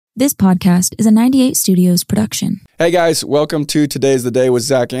This podcast is a 98 Studios production. Hey guys, welcome to Today's the Day with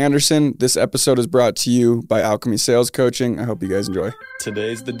Zach Anderson. This episode is brought to you by Alchemy Sales Coaching. I hope you guys enjoy.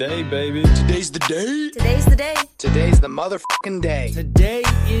 Today's the day, baby. Today's the day. Today's the day. Today's the motherfucking day. Today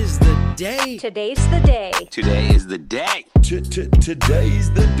is the day. Today's the day. Today is the day.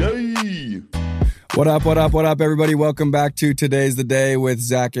 Today's the day. What up, everybody? Welcome back to Today's the Day with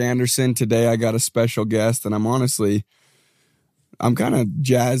Zach Anderson. Today I got a special guest, and I'm kind of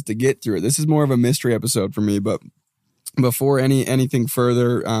jazzed to get through it. This is more of a mystery episode for me, but before anything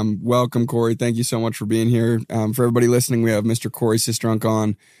further, welcome, Cory. Thank you so much for being here. For everybody listening, we have Mr. Cory Sistrunk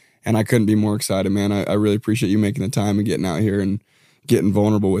on, and I couldn't be more excited, man. I really appreciate you making the time and getting out here and getting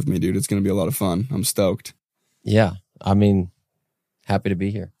vulnerable with me, dude. It's going to be a lot of fun. I'm stoked. Yeah, happy to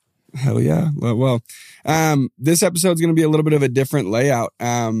be here. Hell yeah. Well, this episode is going to be a little bit of a different layout,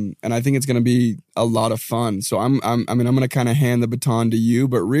 and I think it's going to be a lot of fun. So I'm going to kind of hand the baton to you,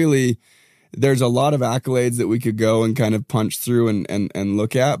 but really there's a lot of accolades that we could go and kind of punch through and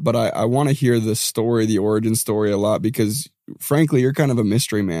look at. But I want to hear the story, the origin story a lot, because frankly, you're kind of a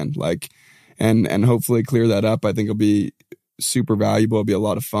mystery man, and hopefully clear that up. I think it'll be super valuable. It'll be a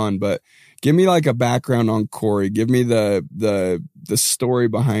lot of fun, but give me like a background on Cory. Give me the story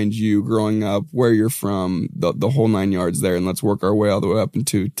behind you growing up, where you're from, the whole nine yards there, and let's work our way all the way up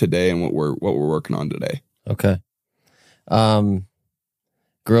into today and what we're working on today. Okay.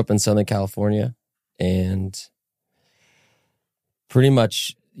 Grew up in Southern California, and pretty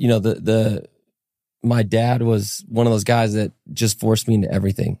much, my dad was one of those guys that just forced me into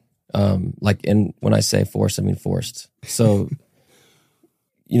everything. And when I say forced, I mean forced. So,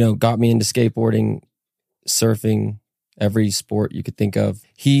 got me into skateboarding, surfing, every sport you could think of.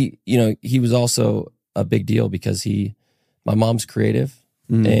 He was also a big deal because my mom's creative,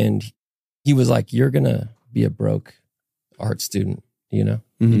 and he was like, "You're gonna be a broke art student, you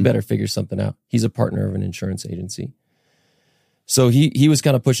better figure something out." He's a partner of an insurance agency. So he was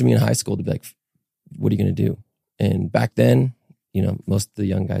kind of pushing me in high school to be like, "What are you gonna do?" And back then, most of the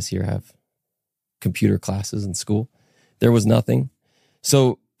young guys here have computer classes in school. There was nothing.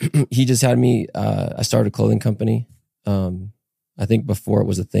 So he just had me, I started a clothing company. I think before it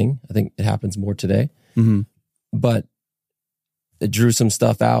was a thing. I think it happens more today. Mm-hmm. But it drew some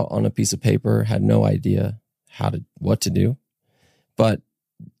stuff out on a piece of paper, had no idea what to do. But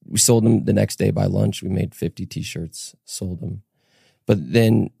we sold them the next day by lunch. We made 50 t-shirts, sold them. But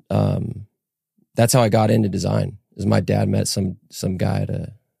then that's how I got into design. Is my dad met some guy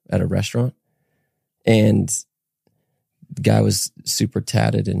at a restaurant, and the guy was super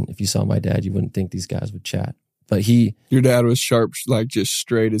tatted, and if you saw my dad, you wouldn't think these guys would chat. But your dad was sharp, like just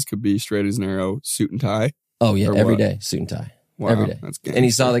straight as could be, straight as an arrow, suit and tie. Oh yeah, every day, suit and tie. Wow, every day. That's and he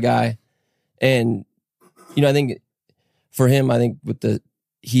saw the guy, and I think for him,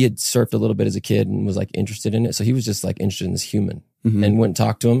 he had surfed a little bit as a kid and was like interested in it, so he was just like interested in this human, and went and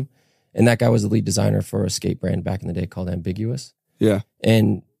talked to him. And that guy was the lead designer for a skate brand back in the day called Ambiguous. Yeah.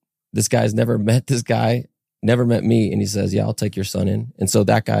 And this guy's never met this guy, never met me. And he says, "Yeah, I'll take your son in." And so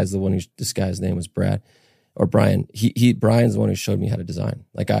that guy's the one this guy's name was Brad or Brian. Brian's the one who showed me how to design.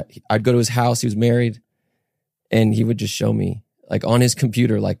 Like I'd go to his house, he was married, and he would just show me like on his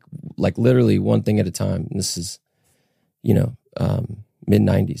computer, like literally one thing at a time. And this is, mid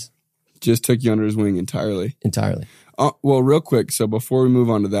 90s. Just took you under his wing entirely. Well, real quick, so before we move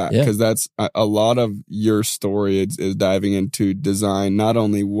on to that, because that's a lot of your story is diving into design, not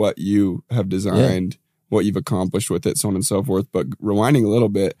only what you have designed, what you've accomplished with it, so on and so forth, but rewinding a little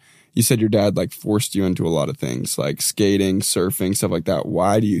bit, you said your dad like forced you into a lot of things, like skating, surfing, stuff like that.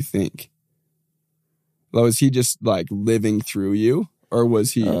 Why do you think? Was he just like living through you, or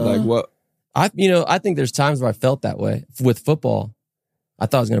was he like what? I think there's times where I felt that way. With football, I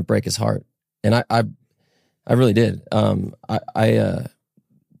thought I was going to break his heart, and I really did.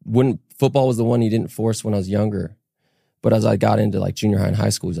 Football was the one he didn't force when I was younger. But as I got into like junior high and high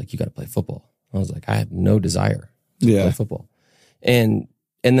school, he's like, "You got to play football." I was like, I have no desire to play football. And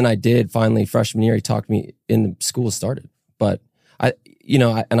then I did finally freshman year, he talked me in the school started. But I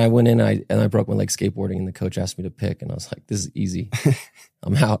went in and I broke my leg skateboarding, and the coach asked me to pick, and I was like, "This is easy."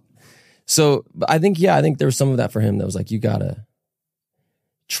 I'm out. So I think there was some of that for him that was like, you got to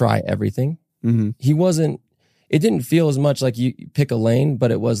try everything. Mm-hmm. It didn't feel as much like you pick a lane,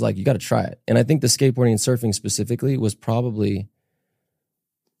 but it was like, you got to try it. And I think the skateboarding and surfing specifically was probably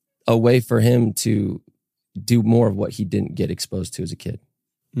a way for him to do more of what he didn't get exposed to as a kid.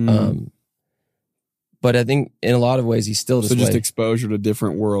 Mm. But I think in a lot of ways, he's still this way. So just exposure to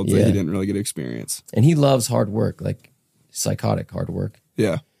different worlds that he didn't really get experience. And he loves hard work, like psychotic hard work.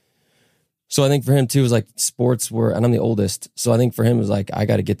 Yeah. So I think for him too, it was like sports were, and I'm the oldest. So I think for him, it was like, I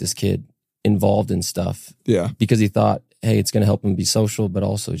got to get this kid involved in stuff. Yeah. Because he thought, hey, it's going to help him be social, but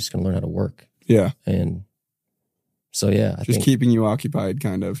also just going to learn how to work. Yeah. And so, yeah. I Just think, keeping you occupied,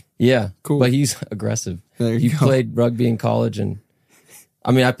 kind of. yeah. Cool. But he's aggressive. There He you go. played rugby in college. And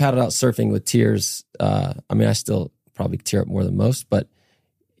I mean, I paddled out surfing with tears. I mean, I still probably tear up more than most, but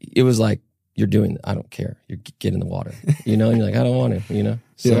it was like, you're doing, I don't care. You get in the water, you know, and you're like, I don't want to, you know?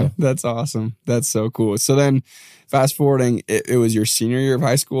 So, Yeah, that's awesome. That's so cool. So then fast forwarding, it was your senior year of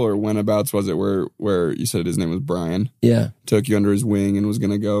high school, or whenabouts was it where you said his name was Brian? yeah. Took you under his wing and was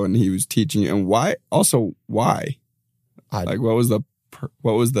going to go, and he was teaching you. And why? Also, why? Like, what was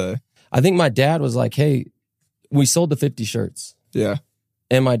the, I think my dad was like, hey, we sold the 50 shirts. yeah.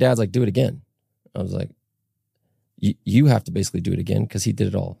 And my dad's like, do it again. I was like, you have to basically do it again, because he did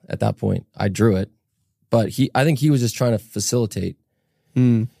it all. At that point, I drew it. But I think he was just trying to facilitate.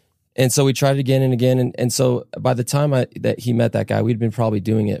 Mm. And so we tried it again and again. And so by the time that he met that guy, we'd been probably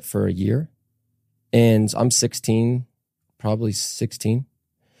doing it for a year. And I'm 16, probably 16.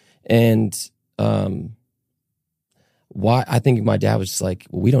 And why? I think my dad was just like,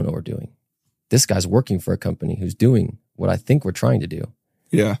 well, we don't know what we're doing. This guy's working for a company who's doing what I think we're trying to do.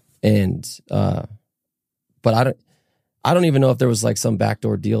 Yeah. And but I don't even know if there was like some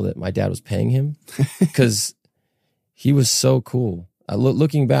backdoor deal that my dad was paying him, because he was so cool.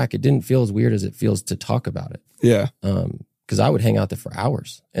 Looking back, it didn't feel as weird as it feels to talk about it. Yeah. Because I would hang out there for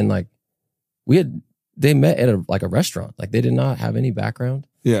hours, and like they met at a restaurant. Like, they did not have any background.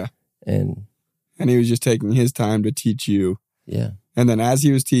 Yeah. And he was just taking his time to teach you. Yeah. And then as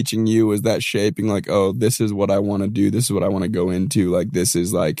he was teaching you, was that shaping like, oh, this is what I want to do. This is what I want to go into. Like, this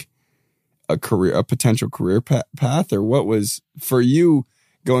is like a potential career path, or what was for you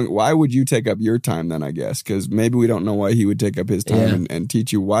going? Why would you take up your time then, I guess? Because maybe we don't know why he would take up his time and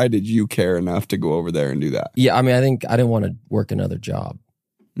teach you. Why did you care enough to go over there and do that? Yeah. I mean, I think I didn't want to work another job.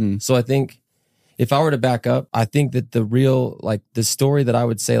 So I think if I were to back up, I think that the real, like, the story that I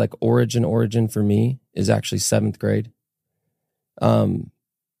would say, like, origin for me is actually 7th grade. I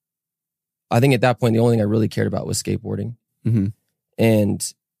think at that point, the only thing I really cared about was skateboarding. Mm-hmm.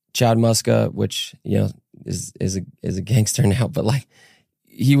 And Chad Muska, which, you know, is a gangster now, but like,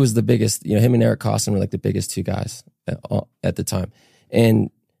 he was the biggest, you know, him and Eric Costin were like the biggest two guys at the time. And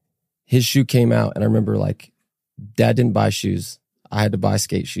his shoe came out, and I remember, like, Dad didn't buy shoes. I had to buy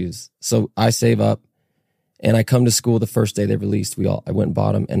skate shoes. So I save up, and I come to school the first day they released. I went and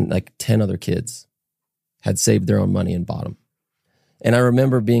bought them, and like 10 other kids had saved their own money and bought them. And I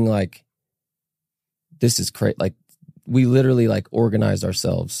remember being like, this is crazy. Like, we literally like organized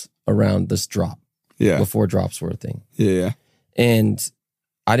ourselves around this drop. Yeah. Before drops were a thing. Yeah. And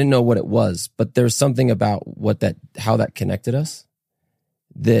I didn't know what it was, but there's something about how that connected us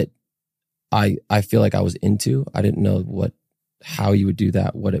that I feel like I was into. I didn't know how you would do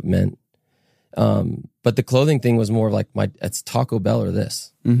that, what it meant. But the clothing thing was more like it's Taco Bell or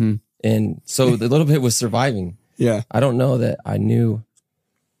this. Mm-hmm. And so the little bit was surviving. Yeah. I don't know that I knew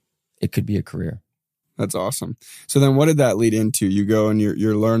it could be a career. That's awesome. So then what did that lead into? You go and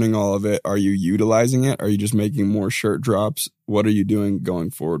you're learning all of it. Are you utilizing it? Are you just making more shirt drops? What are you doing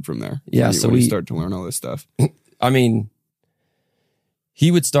going forward from there? Yeah. When you start to learn all this stuff. I mean,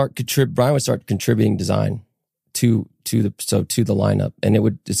 Brian would start contributing design to the lineup.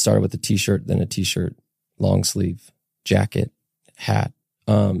 And it started with a t-shirt, then a t-shirt, long sleeve, jacket, hat.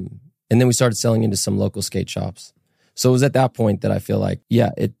 And then we started selling into some local skate shops. So it was at that point that I feel like,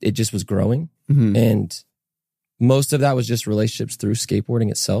 it just was growing. Mm-hmm. And most of that was just relationships through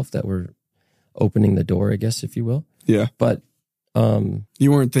skateboarding itself that were opening the door, I guess, if you will. Yeah. But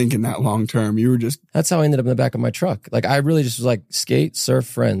you weren't thinking that long term. You were just... That's how I ended up in the back of my truck. Like, I really just was like, skate, surf,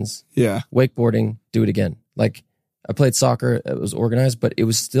 friends. Yeah. Wakeboarding, do it again. Like, I played soccer. It was organized, but it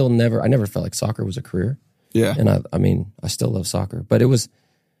was still I never felt like soccer was a career. Yeah. And I mean, I still love soccer, but it was,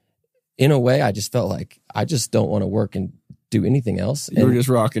 in a way, I just felt like I just don't want to work and do anything else. You were just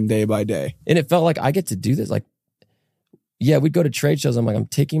rocking day by day. And it felt like I get to do this. Like, yeah, we'd go to trade shows. I'm like, I'm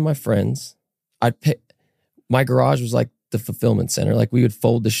taking my friends. My garage was like the fulfillment center. Like, we would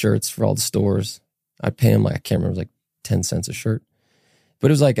fold the shirts for all the stores. I'd pay them, like, I can't remember, it was like 10 cents a shirt. But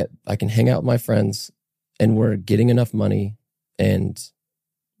it was like, I can hang out with my friends, and we're getting enough money. And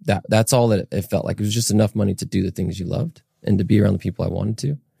that's all that it felt like. It was just enough money to do the things you loved and to be around the people I wanted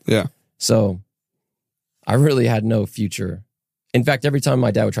to. Yeah. So I really had no future. In fact, every time my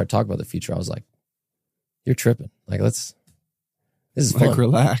dad would try to talk about the future, I was like, you're tripping. Like, this is fun. Like,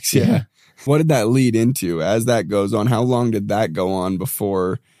 relax. Yeah. What did that lead into as that goes on? How long did that go on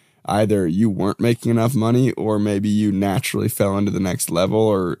before either you weren't making enough money or maybe you naturally fell into the next level,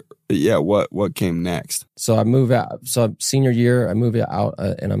 or what came next? So I move out. So senior year, I move out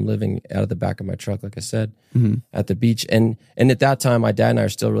and I'm living out of the back of my truck, like I said, at the beach. And at that time, my dad and I are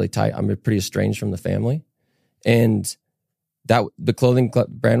still really tight. I'm pretty estranged from the family. And that the clothing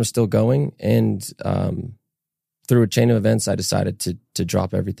brand was still going. And through a chain of events, I decided to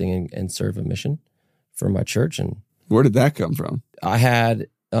drop everything and serve a mission for my church. And where did that come from? I had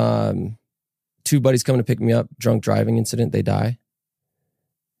two buddies coming to pick me up, drunk driving incident. They die.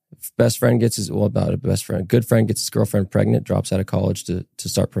 Good friend gets his girlfriend pregnant, drops out of college to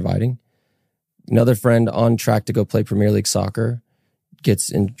start providing. Another friend on track to go play Premier League soccer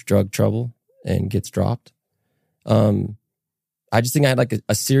gets in drug trouble and gets dropped. I just think I had like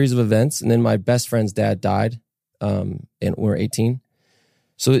a series of events, and then my best friend's dad died, and we were 18.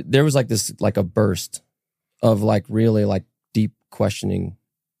 So there was like this, like a burst of like really like deep questioning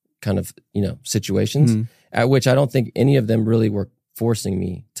kind of, situations at which I don't think any of them really were forcing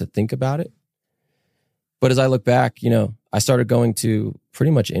me to think about it. But as I look back, I started going to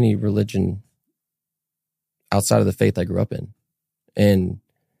pretty much any religion outside of the faith I grew up in. And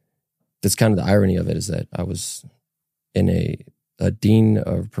that's kind of the irony of it, is that I was in a dean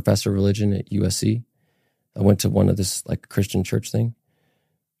or professor of religion at USC. I went to one of this like Christian church thing,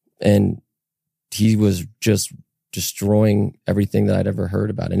 and he was just destroying everything that I'd ever heard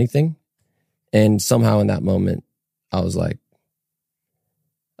about anything. And somehow in that moment, I was like,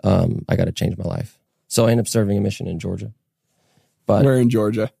 I got to change my life. So I ended up serving a mission in Georgia. But where in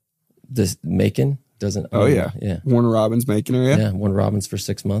Georgia? This Macon doesn't. Oh, yeah. Warner Robins, Macon area? Yeah, Warner Robins for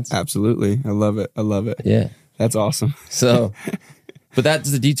 6 months. Absolutely. I love it. Yeah. That's awesome. So, but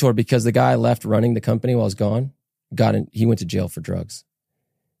that's the detour, because the guy left running the company while I was gone. He went to jail for drugs.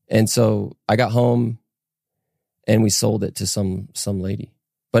 And so I got home and we sold it to some lady.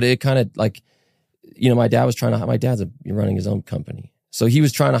 But it kind of like, my dad's running his own company. So he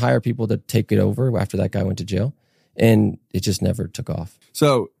was trying to hire people to take it over after that guy went to jail, and it just never took off.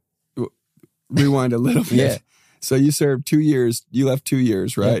 So rewind a little bit. Yeah. So you served 2 years, you left 2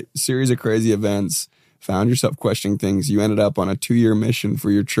 years, right? Yeah. Series of crazy events, found yourself questioning things. You ended up on a 2-year mission for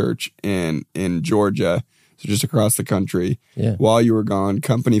your church in Georgia, so just across the country. Yeah. While you were gone,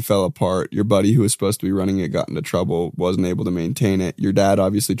 company fell apart. Your buddy who was supposed to be running it got into trouble, wasn't able to maintain it. Your dad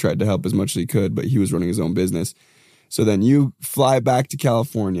obviously tried to help as much as he could, but he was running his own business. So then you fly back to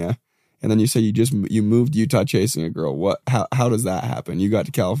California, and then you say you moved to Utah chasing a girl. How does that happen? You got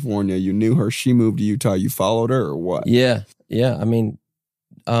to California, you knew her, she moved to Utah, you followed her, or what? Yeah. I mean,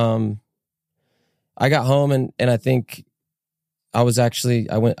 I got home and I think I went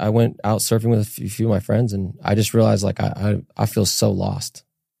out surfing with a few of my friends, and I just realized like I feel so lost.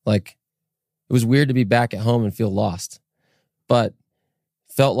 Like it was weird to be back at home and feel lost, but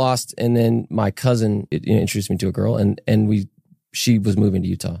felt lost. And then my cousin introduced me to a girl, and she was moving to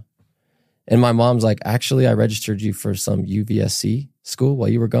Utah. And my mom's like, actually, I registered you for some UVSC school while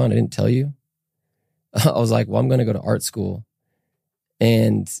you were gone. I didn't tell you. I was like, well, I'm going to go to art school.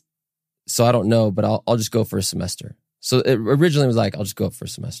 And so I don't know, but I'll just go for a semester. So it originally was like, I'll just go up for a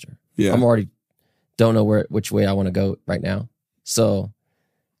semester. Yeah. I'm already don't know which way I want to go right now. So,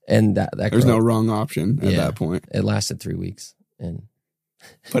 and that there's no wrong option at that point. It lasted 3 weeks,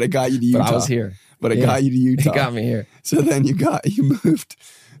 but it got you to Utah. But I was here. But it got you to Utah. It got me here. So then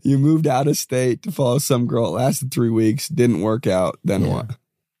you moved out of state to follow some girl. It lasted 3 weeks, didn't work out. Then what?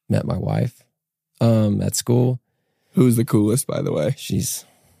 Met my wife at school. Who's the coolest, by the way? She's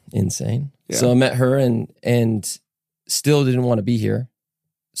insane. Yeah. So I met her and still didn't want to be here.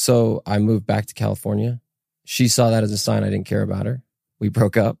 So I moved back to California. She saw that as a sign I didn't care about her. We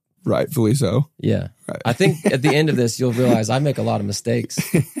broke up. Rightfully so. Yeah. Right. I think at the end of this, you'll realize I make a lot of mistakes.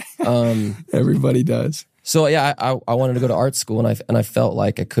 Everybody does. So yeah, I wanted to go to art school, and I felt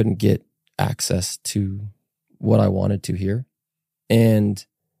like I couldn't get access to what I wanted to here.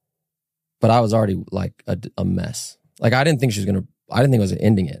 But I was already like a mess. Like I didn't think I was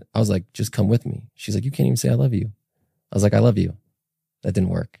ending it. I was like, just come with me. She's like, you can't even say I love you. I was like, I love you. That didn't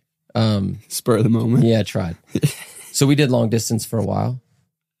work. Spur of the moment. Yeah, I tried. So we did long distance for a while.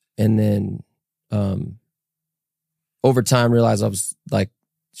 And then over time realized I was like,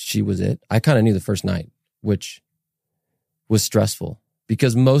 she was it. I kind of knew the first night, which was stressful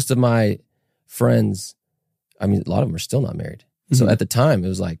because most of my friends, I mean, a lot of them are still not married. Mm-hmm. So at the time it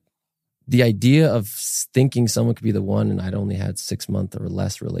was like the idea of thinking someone could be the one, and I'd only had 6 month or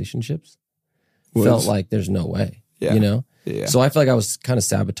less relationships felt like there's no way, you know? Yeah. So I feel like I was kind of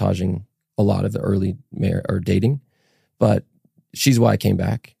sabotaging a lot of the early dating, but she's why I came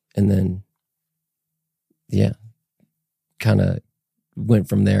back. And then, kind of went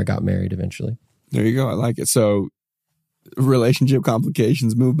from there, got married eventually. There you go. I like it. So relationship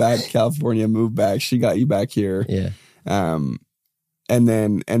complications, move back to California, move back. She got you back here. Yeah. And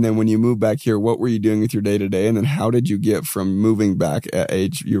then when you moved back here, what were you doing with your day to day? And then how did you get from moving back at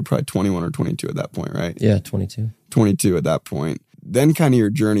age, you were probably 21 or 22 at that point, right? Yeah, 22. 22 at that point. Then kind of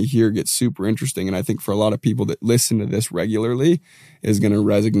your journey here gets super interesting. And I think for a lot of people that listen to this regularly is going to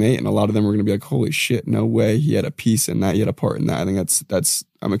resonate. And a lot of them are going to be like, holy shit, no way. He had a piece in that. He had a part in that. I think that's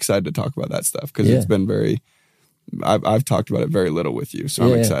I'm excited to talk about that stuff because it's been I've talked about it very little with you. So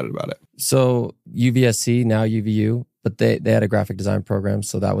I'm excited about it. So UVSC, now UVU, but they had a graphic design program.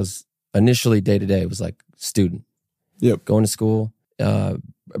 So that was initially day to day. It was like student. Yep. Going to school.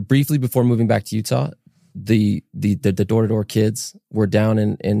 Briefly before moving back to Utah, the door-to-door kids were down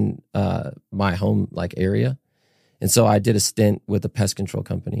in my home like area. And so I did a stint with a pest control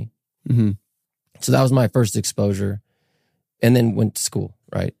company. Mm-hmm. So that was my first exposure, and then went to school,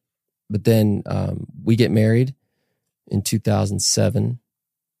 right? But then we get married in 2007,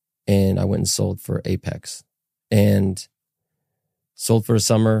 and I went and sold for Apex and sold for a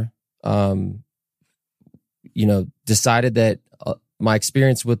summer. Decided that my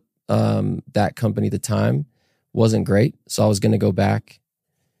experience with that company at the time wasn't great. So I was going to go back,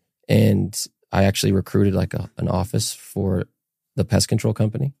 and I actually recruited like an office for the pest control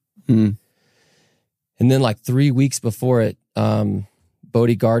company. Mm. And then like 3 weeks before it,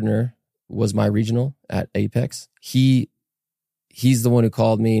 Bodie Gardner was my regional at Apex. He's the one who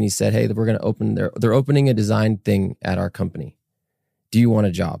called me and he said, hey, we're going to they're opening a design thing at our company. Do you want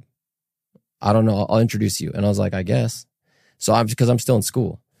a job? I don't know. I'll introduce you. And I was like, I guess. So because I'm still in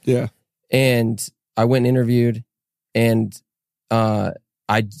school. Yeah. And I went and interviewed, and again,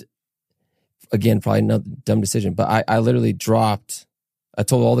 probably another dumb decision, but I literally dropped. I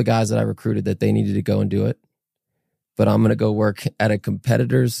told all the guys that I recruited that they needed to go and do it, but I'm going to go work at a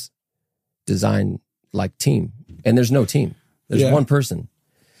competitor's design like team. And there's no team. There's one person.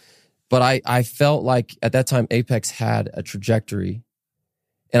 But I felt like at that time Apex had a trajectory,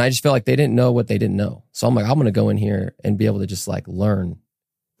 and I just felt like they didn't know what they didn't know. So I'm like, I'm going to go in here and be able to just like learn.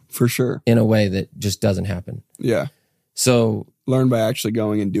 For sure. In a way that just doesn't happen. Yeah. So learn by actually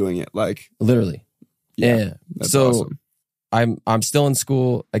going and doing it. Like literally. Yeah. That's so awesome. I'm still in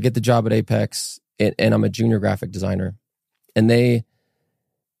school. I get the job at Apex, and I'm a junior graphic designer. And they,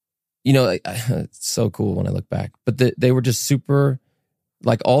 it's so cool when I look back. But they were just super,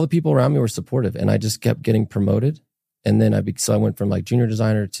 like all the people around me were supportive, and I just kept getting promoted. And then I went from like junior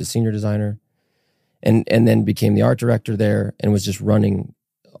designer to senior designer, and then became the art director there, and was just running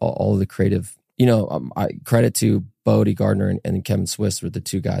all of the creative. I credit to Bodie Gardner and Kevin Swiss were the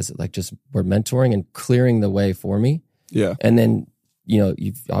two guys that like just were mentoring and clearing the way for me. Yeah. And then,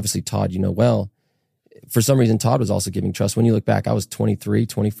 you've obviously Todd, well, for some reason, Todd was also giving trust. When you look back, I was 23,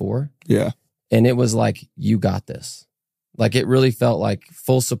 24. Yeah. And it was like, you got this. Like, it really felt like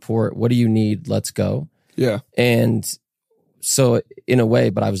full support. What do you need? Let's go. Yeah. And so in a way,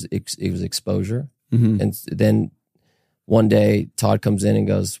 but it was exposure. Mm-hmm. And then one day Todd comes in and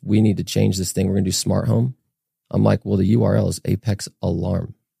goes, we need to change this thing. We're going to do smart home. I'm like, well, the URL is Apex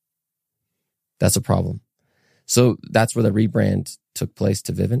Alarm. That's a problem. So that's where the rebrand took place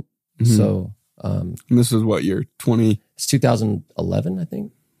to Vivint. Mm-hmm. So, and this is what year? 20? It's 2011, I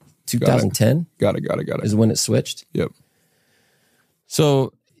think. 2010. Got it. Is when it switched. Yep.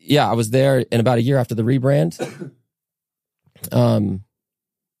 So yeah, I was there, and about a year after the rebrand,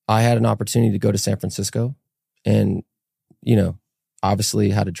 I had an opportunity to go to San Francisco, and obviously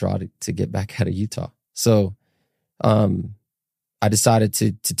had to draw to get back out of Utah. So I decided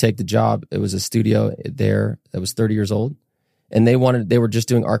to take the job. It was a studio there that was 30 years old, and they were just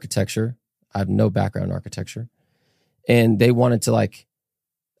doing architecture. I have no background in architecture, and they wanted to I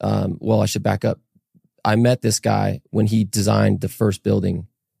should back up. I met this guy when he designed the first building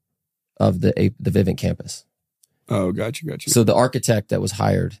of the Vivint campus. Oh, got you. So the architect that was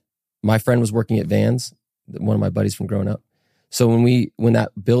hired, my friend was working at Vans, one of my buddies from growing up. So when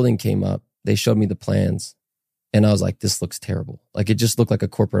that building came up, they showed me the plans, and I was like, this looks terrible. Like, it just looked like a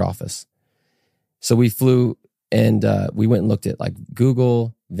corporate office. So we flew, and we went and looked at like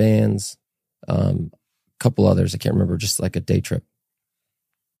Google, Vans, a couple others. I can't remember, just like a day trip.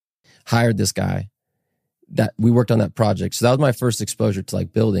 Hired this guy. That we worked on that project. So that was my first exposure to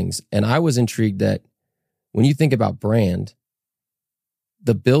like buildings. And I was intrigued that when you think about brand,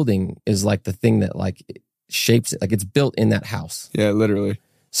 the building is like the thing that like shapes it. Like, it's built in that house. Yeah, literally.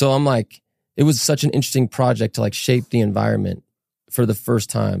 So I'm like, it was such an interesting project to like shape the environment for the first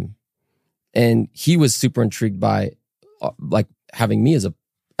time. And he was super intrigued by like having me as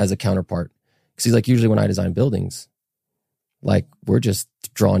a counterpart. Cause he's like, usually when I design buildings, Like we're just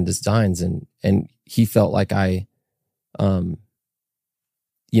drawing designs, and he felt like I,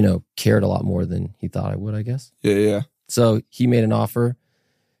 cared a lot more than he thought I would, I guess. Yeah. So he made an offer.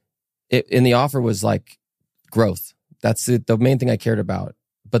 And the offer was like growth. That's the main thing I cared about.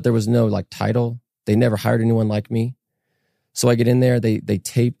 But there was no like title. They never hired anyone like me. So I get in there. They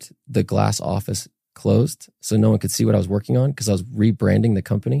taped the glass office closed so no one could see what I was working on because I was rebranding the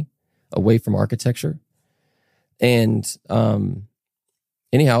company away from architecture. And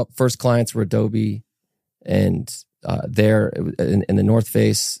anyhow, first clients were Adobe, and there in the North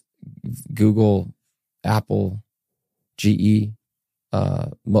Face, Google, Apple, GE,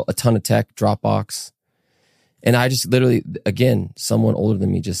 a ton of tech, Dropbox. And I just literally, again, someone older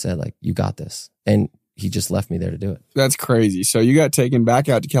than me just said, like, you got this. And he just left me there to do it. That's crazy. So you got taken back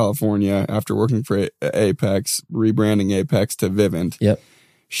out to California after working for Apex, rebranding Apex to Vivint. Yep.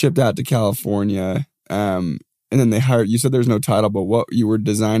 Shipped out to California. And then they hired, you said there's no title, but what you were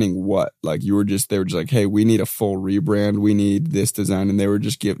designing what? Like they were just like, hey, we need a full rebrand. We need this design. And they were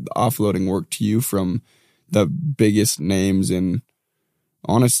just offloading work to you from the biggest names in,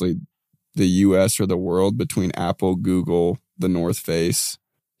 honestly, the US or the world, between Apple, Google, the North Face.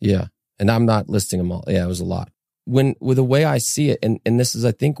 Yeah. And I'm not listing them all. Yeah, it was a lot. With the way I see it, and this is,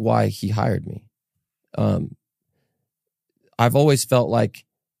 I think, why he hired me. I've always felt like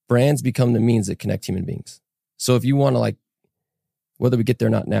brands become the means that connect human beings. So if you want to, like, whether we get there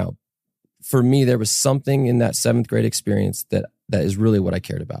or not now, for me, there was something in that 7th grade experience that is really what I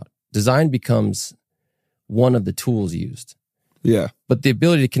cared about. Design becomes one of the tools used. Yeah. But the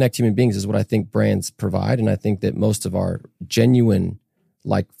ability to connect human beings is what I think brands provide. And I think that most of our genuine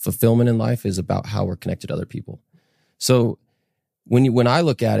fulfillment in life is about how we're connected to other people. So when I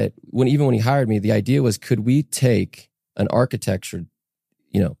look at it, even when he hired me, the idea was, could we take an architecture,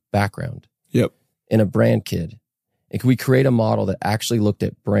 background, yep, and a brand kid, and could we create a model that actually looked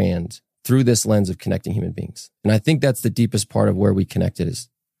at brand through this lens of connecting human beings? And I think that's the deepest part of where we connected. Is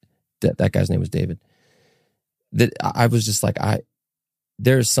that guy's name was David. That I was just like,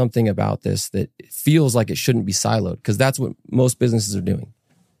 there's something about this that feels like it shouldn't be siloed, because that's what most businesses are doing.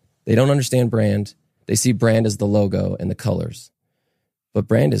 They don't understand brand. They see brand as the logo and the colors, but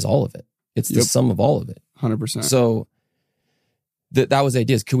brand is all of it. It's the sum of all of it. 100%. So that was the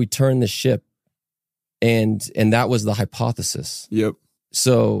idea. Is, could we turn the ship? And that was the hypothesis. Yep.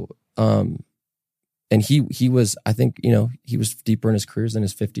 So, and he was, I think, he was deeper in his careers than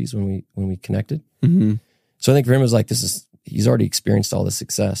his 50s when we connected. Mm-hmm. So I think for him it was like, he's already experienced all the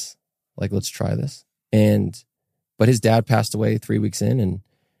success. Like, let's try this. But his dad passed away 3 weeks in, and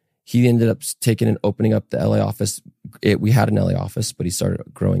he ended up taking and opening up the LA office. We had an LA office, but he started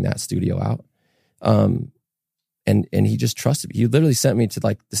growing that studio out. And he just trusted me. He literally sent me to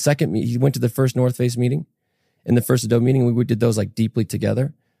like the second meet. He went to the first North Face meeting and the first Adobe meeting. We did those like deeply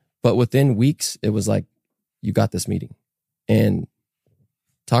together, but within weeks it was like, you got this meeting. And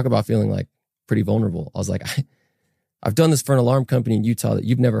talk about feeling like pretty vulnerable. I was like, I've done this for an alarm company in Utah that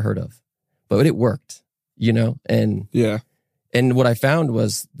you've never heard of, but it worked, and yeah. And what I found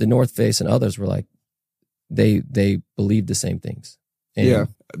was the North Face and others were like, they believed the same things. And yeah.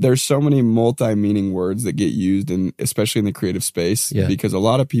 There's so many multi-meaning words that get used, especially in the creative space, because a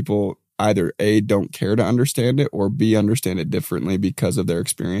lot of people either A, don't care to understand it, or B, understand it differently because of their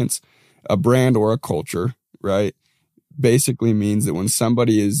experience. A brand or a culture, right, basically means that when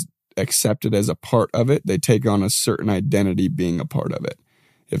somebody is accepted as a part of it, they take on a certain identity being a part of it,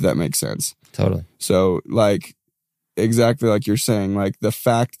 if that makes sense. Totally. So like, exactly like you're saying, like the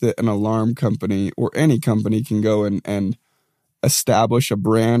fact that an alarm company or any company can go and establish a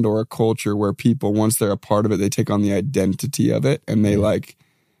brand or a culture where people, once they're a part of it, they take on the identity of it, and they like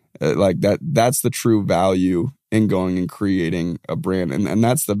that's the true value in going and creating a brand. And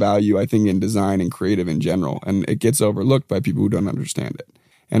that's the value, I think, in design and creative in general. And it gets overlooked by people who don't understand it.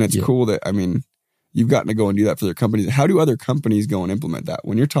 And it's cool that, you've gotten to go and do that for their companies. How do other companies go and implement that?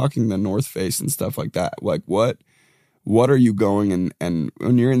 When you're talking the North Face and stuff like that, like what are you going and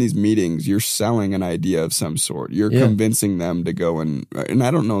when you're in these meetings, you're selling an idea of some sort. You're convincing them to go and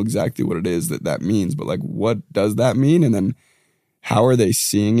I don't know exactly what it is that means, but like, what does that mean? And then how are they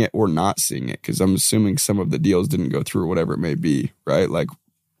seeing it or not seeing it? Because I'm assuming some of the deals didn't go through or whatever it may be, right? Like,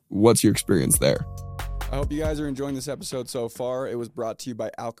 what's your experience there? I hope you guys are enjoying this episode so far. It was brought to you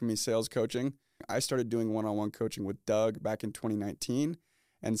by Alchemy Sales Coaching. I started doing one-on-one coaching with Doug back in 2019.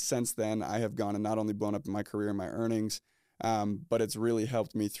 And since then, I have gone and not only blown up in my career and my earnings, but it's really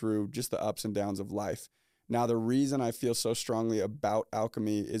helped me through just the ups and downs of life. Now, the reason I feel so strongly about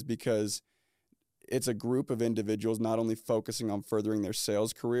Alchemy is because it's a group of individuals not only focusing on furthering their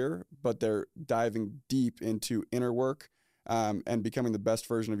sales career, but they're diving deep into inner work, and becoming the best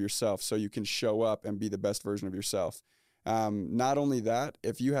version of yourself so you can show up and be the best version of yourself. Not only that,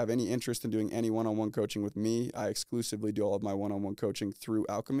 if you have any interest in doing any one-on-one coaching with me, I exclusively do all of my one-on-one coaching through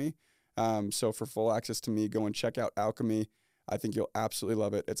Alchemy. So for full access to me, go and check out Alchemy. I think you'll absolutely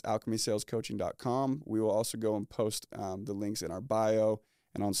love it. It's alchemysalescoaching.com. We will also go and post the links in our bio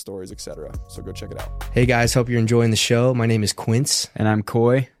and on stories, etc. So go check it out. Hey guys, hope you're enjoying the show. My name is Quince. And I'm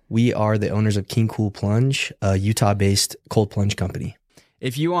Cory. We are the owners of King Cool Plunge, a Utah-based cold plunge company.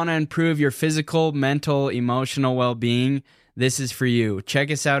 If you want to improve your physical, mental, emotional well-being, this is for you.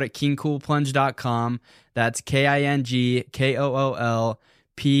 Check us out at kingcoolplunge.com. That's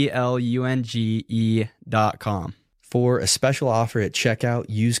KINGKOOLPLUNGE.com. For a special offer at checkout,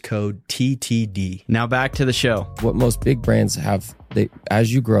 use code TTD. Now back to the show. What most big brands have,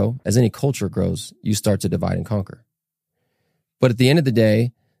 as you grow, as any culture grows, you start to divide and conquer. But at the end of the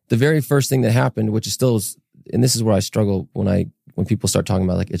day, the very first thing that happened, which is still, and this is where I struggle when people start talking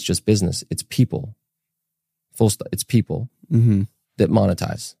about like it's just business, it's people. Full stop. It's people that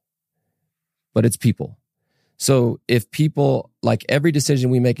monetize. But it's people. So if people, like every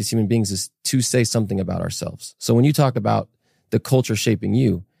decision we make as human beings is to say something about ourselves. So when you talk about the culture shaping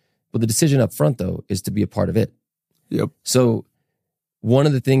you, well, the decision up front though is to be a part of it. Yep. So one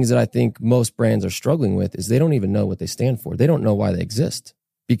of the things that I think most brands are struggling with is they don't even know what they stand for. They don't know why they exist.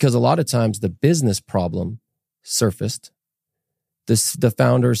 Because a lot of times the business problem surfaced. The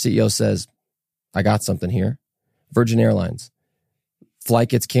founder, CEO says, I got something here. Virgin Airlines. Flight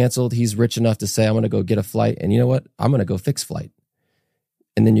gets canceled. He's rich enough to say, I'm going to go get a flight. And you know what? I'm going to go fix flight.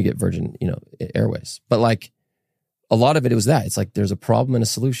 And then you get Virgin, Airways. But like a lot of it was that. It's like there's a problem and a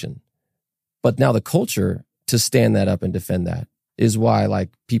solution. But now the culture to stand that up and defend that is why like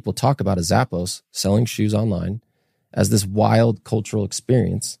people talk about a Zappos selling shoes online as this wild cultural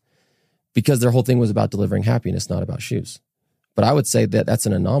experience because their whole thing was about delivering happiness, not about shoes. But I would say that that's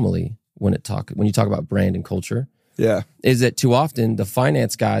an anomaly when you talk about brand and culture. Yeah. Is that too often the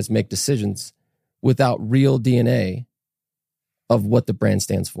finance guys make decisions without real DNA of what the brand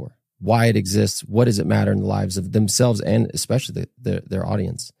stands for, why it exists, what does it matter in the lives of themselves and especially their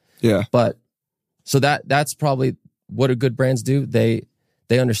audience. Yeah. But so that's probably what do good brands do. They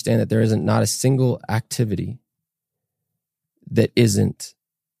understand that there isn't not a single activity that isn't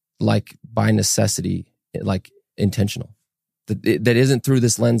like by necessity, like intentional, that isn't through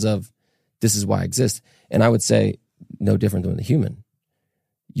this lens of this is why I exist. And I would say no different than the human.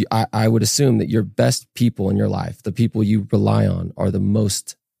 I would assume that your best people in your life, the people you rely on, are the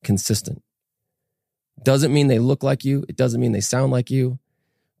most consistent. Doesn't mean they look like you. It doesn't mean they sound like you,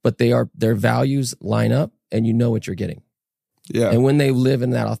 but their values line up and you know what you're getting. Yeah. And when they live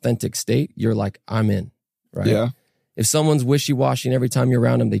in that authentic state, you're like, I'm in, right? Yeah. If someone's wishy-washy and every time you're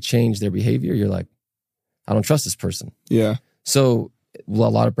around them, they change their behavior, you're like, I don't trust this person. Yeah. So, well,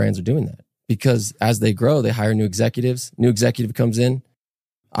 a lot of brands are doing that. Because as they grow, they hire new executives. New executive comes in,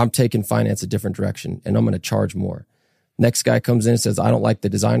 I'm taking finance a different direction and I'm going to charge more. Next guy comes in and says, I don't like the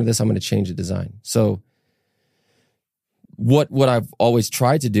design of this. I'm going to change the design. So what I've always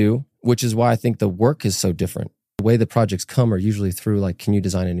tried to do, which is why I think the work is so different. The way the projects come are usually through like, can you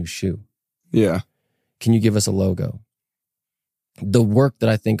design a new shoe? Yeah. Can you give us a logo? The work that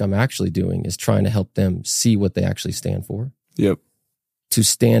I think I'm actually doing is trying to help them see what they actually stand for. Yep. To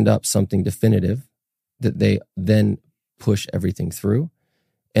stand up something definitive that they then push everything through.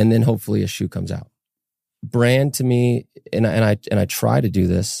 And then hopefully a shoe comes out. Brand to me, and I try to do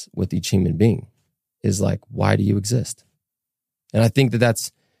this with each human being, is like, why do you exist? And I think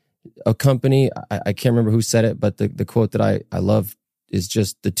that's a company, I can't remember who said it, but the quote that I love is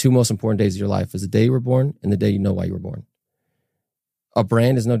just the two most important days of your life is the day you were born and the day you know why you were born. A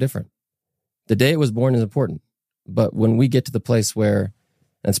brand is no different. The day it was born is important. But when we get to the place where,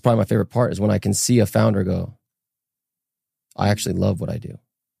 and it's probably my favorite part, is when I can see a founder go, I actually love what I do.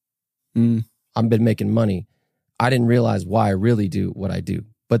 I've been making money. I didn't realize why I really do what I do.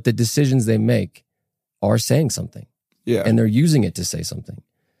 But the decisions they make are saying something. Yeah. And they're using it to say something.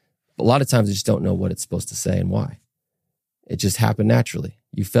 A lot of times they just don't know what it's supposed to say and why. It just happened naturally.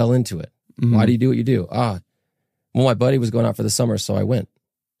 You fell into it. Why do you do what you do? Well, my buddy was going out for the summer, so I went.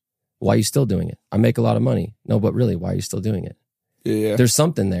 Why are you still doing it? I make a lot of money. No, but really, why are you still doing it? Yeah. There's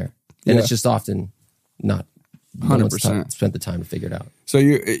something there. And it's just often not 100%. Spent the time to figure it out. So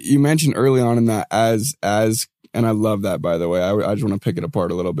you mentioned early on in that as and I love that, by the way. I just want to pick it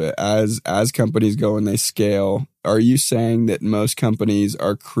apart a little bit. As companies go and they scale, are you saying that most companies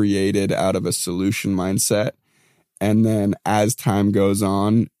are created out of a solution mindset? And then as time goes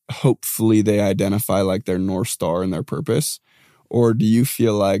on, hopefully they identify like their North Star and their purpose? Or do you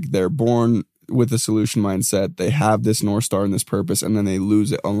feel like they're born with a solution mindset, they have this North Star and this purpose, and then they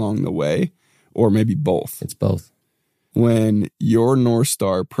lose it along the way, or maybe both. It's both. When your North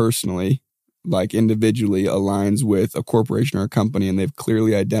Star personally, like individually, aligns with a corporation or a company, and they've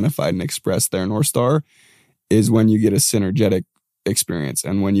clearly identified and expressed their North Star, is when you get a synergetic experience,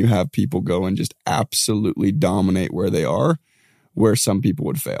 and when you have people go and just absolutely dominate where they are, where some people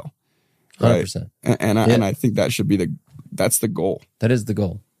would fail. Right. 100%. And I think that should be that's the goal. That is the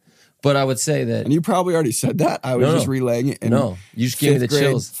goal. But I would say that... And you probably already said that. I was just relaying it in you just gave me the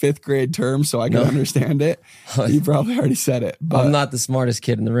chills. 5th grade terms so I can understand it. You probably already said it. But. I'm not the smartest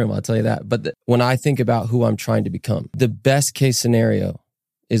kid in the room, I'll tell you that. But when I think about who I'm trying to become, the best case scenario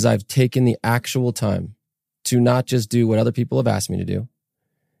is I've taken the actual time to not just do what other people have asked me to do,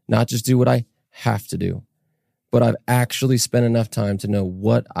 not just do what I have to do, but I've actually spent enough time to know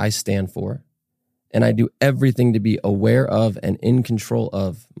what I stand for. And I do everything to be aware of and in control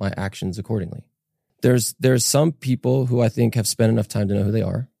of my actions accordingly. There's some people who I think have spent enough time to know who they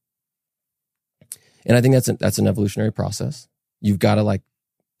are. And I think that's an evolutionary process. You've got to like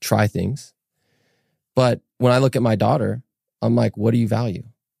try things. But when I look at my daughter, I'm like, what do you value?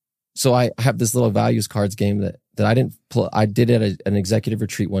 So I have this little values cards game that I didn't play. I did it at an executive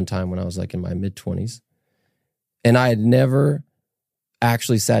retreat one time when I was like in my mid-20s. And I had never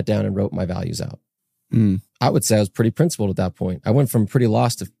actually sat down and wrote my values out. I would say I was pretty principled at that point. I went from pretty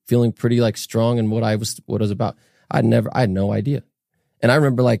lost to feeling pretty like strong in what I was about. I had no idea. And I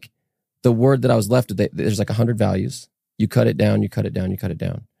remember like the word that I was left with, there's like 100 values. You cut it down, you cut it down, you cut it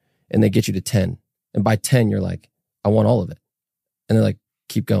down. And they get you to 10. And by 10, you're like, I want all of it. And they're like,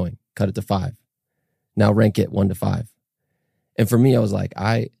 keep going, cut it to 5. Now rank it 1 to 5. And for me, I was like,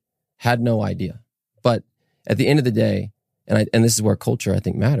 I had no idea. But at the end of the day, and this is where culture I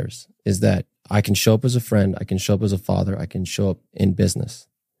think matters, is that I can show up as a friend, I can show up as a father, I can show up in business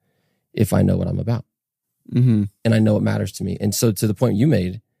if I know what I'm about. Mm-hmm. And I know it matters to me. And so to the point you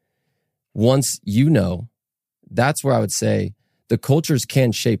made, once you know, that's where I would say the cultures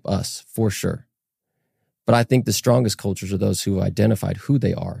can shape us for sure. But I think the strongest cultures are those who identified who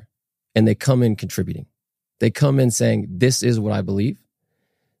they are and they come in contributing. They come in saying, this is what I believe.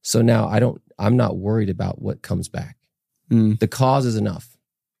 So now I'm not worried about what comes back. The cause is enough.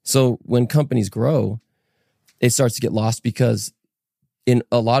 So when companies grow, it starts to get lost because in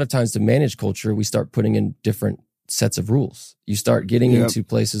a lot of times to manage culture, we start putting in different sets of rules. You start getting into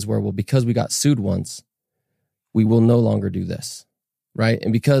places where, well, because we got sued once, we will no longer do this, right?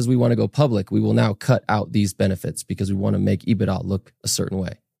 And because we want to go public, we will now cut out these benefits because we want to make EBITDA look a certain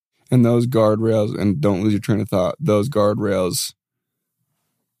way. And those guardrails, and don't lose your train of thought, those guardrails,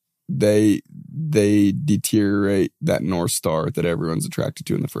 they deteriorate that North Star that everyone's attracted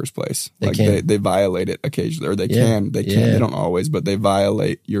to in the first place. They violate it occasionally, or they can. They don't always, but they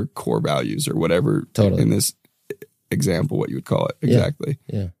violate your core values or whatever. Totally. In this example, what you would call it. Exactly.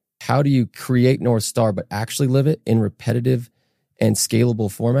 Yeah. How do you create North Star but actually live it in repetitive and scalable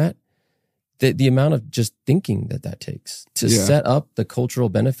format? The amount of just thinking that takes to set up the cultural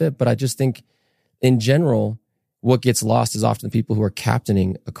benefit. But I just think in general, what gets lost is often the people who are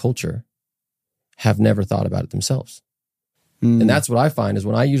captaining a culture have never thought about it themselves. And that's what I find is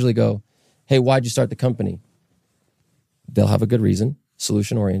when I usually go, hey, why'd you start the company? They'll have a good reason,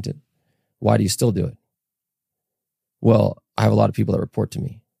 solution oriented. Why do you still do it? Well, I have a lot of people that report to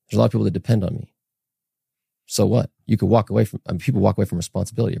me. There's a lot of people that depend on me. So what? You could walk away from, people walk away from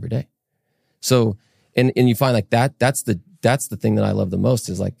responsibility every day. So, and you find like that's the thing that I love the most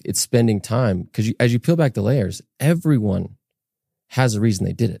is like it's spending time because as you peel back the layers, everyone has a reason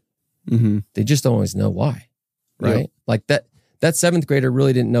they did it. Mm-hmm. They just don't always know why, right? Yep. Like that 7th grader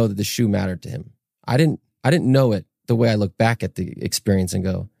really didn't know that the shoe mattered to him. I didn't know it the way I look back at the experience and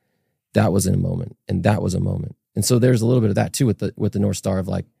go, that was in a moment and that was a moment. And so there's a little bit of that too with the North Star of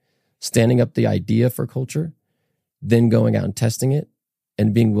like standing up the idea for culture, then going out and testing it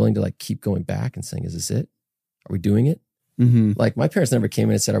and being willing to like keep going back and saying, is this it? Are we doing it? Mm-hmm. Like my parents never came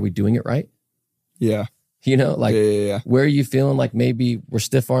in and said, are we doing it right? Yeah. You know, like where are you feeling like maybe we're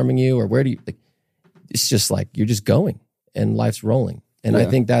stiff arming you or where do you, like, it's just like, you're just going and life's rolling. And I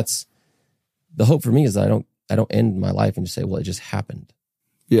think that's the hope for me is that I don't end my life and just say, well, it just happened.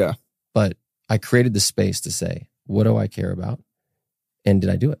 Yeah. But I created the space to say, what do I care about? And did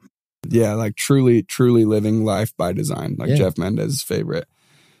I do it? Yeah. Like truly living life by design. Like Jeff Mendez's favorite,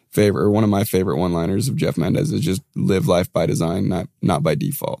 or one of my favorite one-liners of Jeff Mendez is just live life by design, not by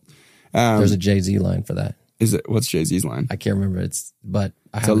default. There's a Jay-Z line for that. Is it? What's Jay-Z's line? I can't remember. It's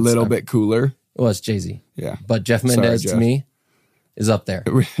a little bit cooler. Well, it's Jay-Z. Yeah. But Jeff Mendez to me is up there.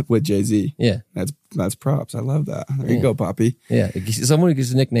 With Jay-Z. Yeah. That's props. I love that. There you go, Poppy. Yeah. Someone who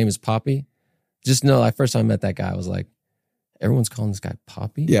gives a nickname is Poppy. Just know, like, first time I met that guy, I was like, everyone's calling this guy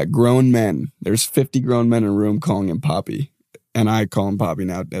Poppy? Yeah, grown men. There's 50 grown men in a room calling him Poppy. And I call him Poppy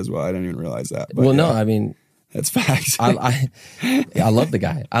now as well. I didn't even realize that. But Well, yeah, no, I mean, that's facts. I love the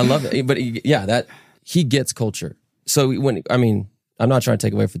guy. I love it. But he gets culture. So I'm not trying to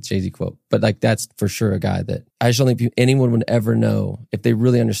take away from the Jay-Z quote, but like that's for sure a guy that I just don't think anyone would ever know if they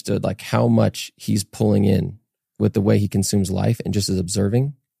really understood like how much he's pulling in with the way he consumes life and just is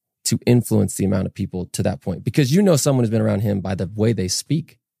observing to influence the amount of people to that point. Because you know someone who's been around him by the way they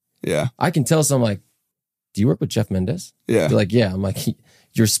speak. Yeah. I can tell someone like, do you work with Jeff Mendes? Yeah. They're like, yeah. I'm like,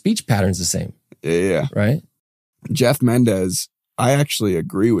 your speech pattern's the same. Yeah. Right? Jeff Mendes, I actually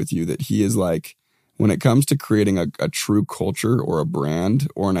agree with you that he is like, when it comes to creating a true culture or a brand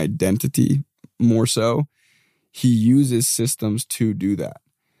or an identity more so, he uses systems to do that.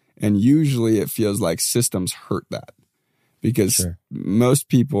 And usually it feels like systems hurt that. Because most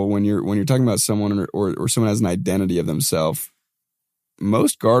people, when you're talking about someone or someone has an identity of themselves,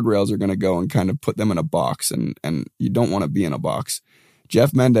 most guardrails are going to go and kind of put them in a box, and you don't want to be in a box.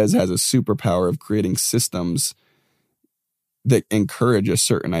 Jeff Mendes has a superpower of creating systems that encourage a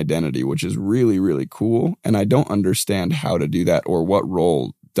certain identity, which is really, really cool. And I don't understand how to do that or what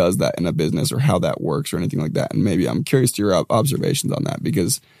role does that in a business or how that works or anything like that. And maybe I'm curious to your observations on that,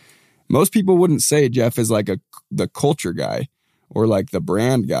 because most people wouldn't say Jeff is like the culture guy or like the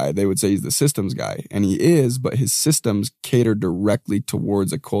brand guy. They would say he's the systems guy. And he is, but his systems cater directly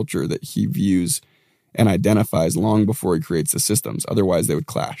towards a culture that he views and identifies long before he creates the systems. Otherwise, they would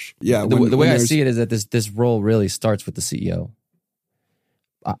clash. Yeah. The way I see it is that this role really starts with the CEO.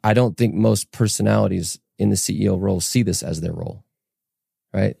 I don't think most personalities in the CEO role see this as their role,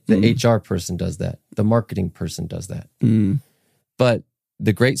 right? The HR person does that. The marketing person does that. But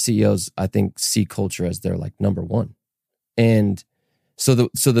the great CEOs, I think, see culture as their like number one. And so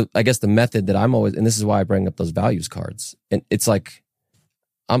I guess the method that I'm always, and this is why I bring up those values cards. And it's like,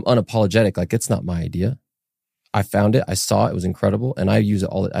 I'm unapologetic. Like, it's not my idea. I found it. I saw it. It was incredible. And I use it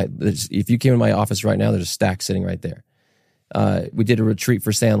all. If you came in my office right now, there's a stack sitting right there. We did a retreat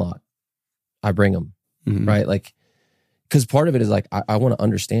for Sandlot. I bring them, right? Like, because part of it is like, I want to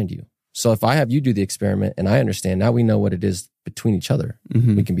understand you. So if I have you do the experiment and I understand, now we know what it is between each other.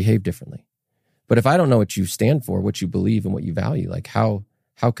 We can behave differently. But if I don't know what you stand for, what you believe and what you value, like how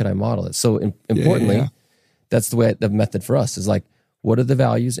could I model it? So importantly, that's the way the method for us is like, what are the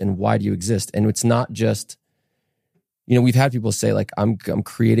values and why do you exist? And it's not just, we've had people say like, I'm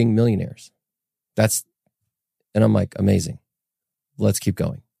creating millionaires. And I'm like, amazing. Let's keep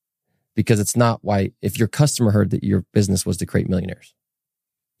going. Because it's not why, if your customer heard that your business was to create millionaires,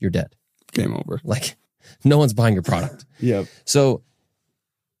 you're dead. Game over. Like, no one's buying your product. Yep. So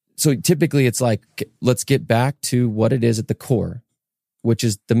typically it's like, let's get back to what it is at the core, which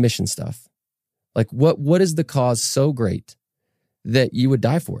is the mission stuff. Like, what is the cause so great that you would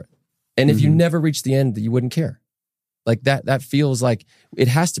die for it? And if you never reach the end, you wouldn't care. Like that feels like it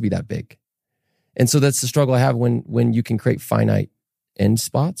has to be that big. And so that's the struggle I have when you can create finite end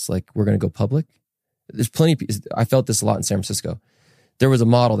spots. Like, we're going to go public. There's plenty. I felt this a lot in San Francisco. There was a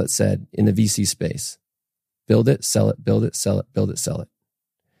model that said in the VC space, build it, sell it, build it, sell it, build it, sell it.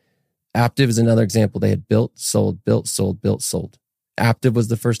 Aptiv is another example. They had built, sold, built, sold, built, sold. Aptiv was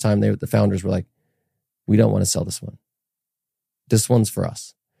the first time the founders were like, we don't want to sell this one. This one's for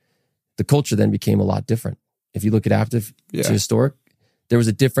us. The culture then became a lot different. If you look at Aptiv to historic, there was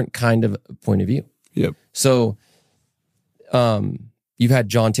a different kind of point of view. Yep. So you've had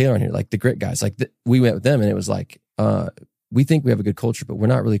John Taylor on here, like the grit guys. Like we went with them and it was like, we think we have a good culture, but we're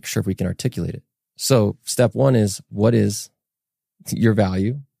not really sure if we can articulate it. So step one is, what is your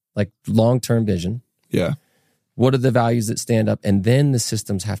value? Like long-term vision. Yeah. What are the values that stand up? And then the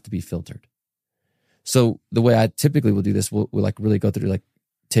systems have to be filtered. So the way I typically will do this, we'll like really go through, like,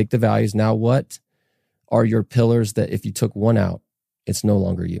 take the values. Now, what are your pillars that if you took one out, it's no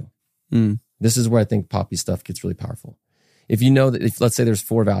longer you? This is where I think Poppy stuff gets really powerful. If you know that, if let's say there's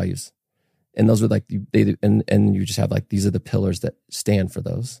 4 values, and those are like, and you just have like, these are the pillars that stand for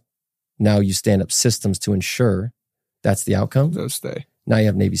those. Now you stand up systems to ensure that's the outcome. Those stay. Now you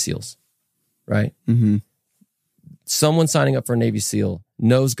have Navy SEALs, right? Someone signing up for a Navy SEAL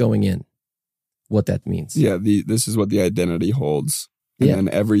knows going in what that means. Yeah, this is what the identity holds. And then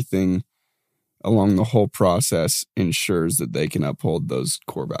everything along the whole process ensures that they can uphold those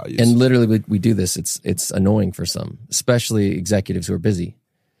core values. And literally we do this. It's annoying for some, especially executives who are busy.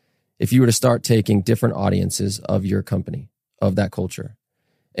 If you were to start taking different audiences of your company, of that culture,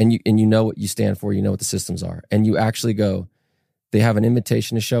 and you know what you stand for, you know what the systems are, and you actually go, they have an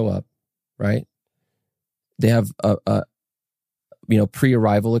invitation to show up, right? They have a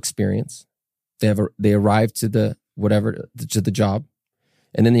pre-arrival experience. They arrive to the job,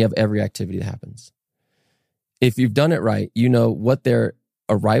 and then they have every activity that happens. If you've done it right, you know what their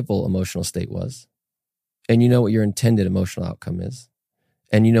arrival emotional state was, and you know what your intended emotional outcome is,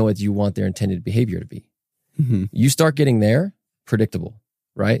 and you know what you want their intended behavior to be. Mm-hmm. You start getting there, predictable,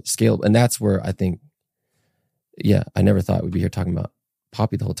 right? Scalable. And that's where I think, I never thought we'd be here talking about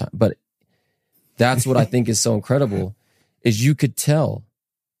Poppy the whole time. But that's what I think is so incredible, is you could tell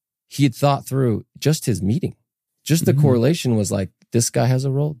he had thought through just his meeting. Just the correlation was like, this guy has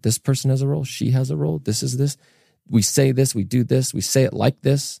a role, this person has a role, she has a role, this is this. We say this, we do this, we say it like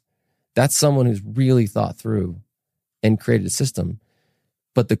this. That's someone who's really thought through and created a system.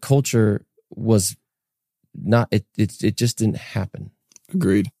 But the culture was not, it just didn't happen.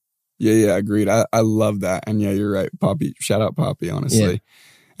 Agreed. Yeah, agreed. I love that. And yeah, you're right. Poppy, shout out Poppy, honestly.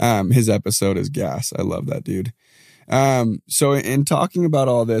 Yeah. His episode is gas. I love that dude. So in talking about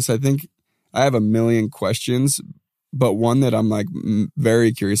all this, I think I have a million questions, but one that I'm like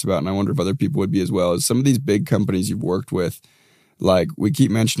very curious about, and I wonder if other people would be as well, is some of these big companies you've worked with. Like we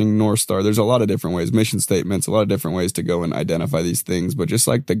keep mentioning North Star. There's a lot of different ways, mission statements, a lot of different ways to go and identify these things, but just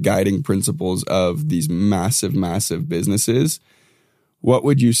like the guiding principles of these massive, massive businesses, what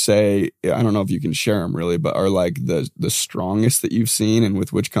would you say, I don't know if you can share them really, but are like the strongest that you've seen, and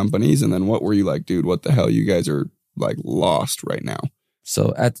with which companies? And then what were you like, dude, what the hell, you guys are like lost right now?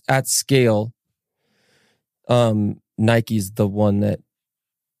 So at scale, Nike's the one that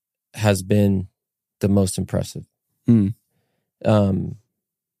has been the most impressive. A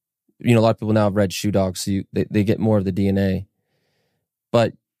lot of people now have read Shoe Dog, so they get more of the DNA.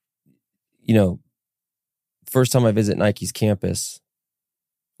 But, first time I visit Nike's campus,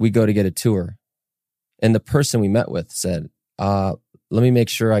 we go to get a tour. And the person we met with said, let me make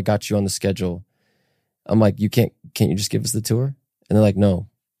sure I got you on the schedule. I'm like, can't you just give us the tour? And they're like, no.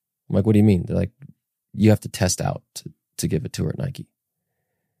 I'm like, what do you mean? They're like, you have to test out to give a tour at Nike.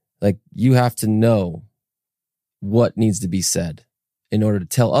 Like, you have to know what needs to be said in order to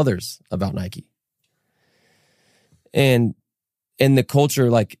tell others about Nike. And the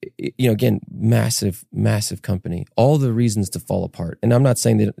culture, like, again, massive, massive company, all the reasons to fall apart. And I'm not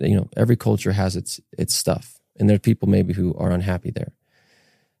saying that, every culture has its stuff, and there are people maybe who are unhappy there.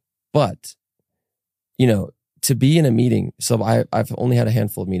 But, to be in a meeting, so I've only had a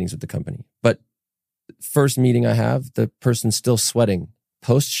handful of meetings with the company, but first meeting I have, the person's still sweating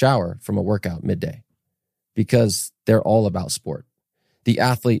post-shower from a workout midday because they're all about sport. The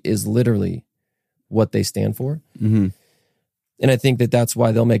athlete is literally what they stand for. Mm-hmm. And I think that that's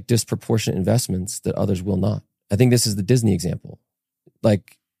why they'll make disproportionate investments that others will not. I think this is the Disney example.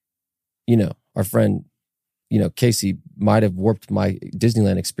 Like, our friend, Casey might have warped my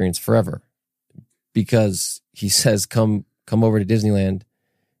Disneyland experience forever because he says, come over to Disneyland.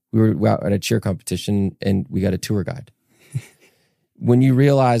 We were out at a cheer competition and we got a tour guide. When you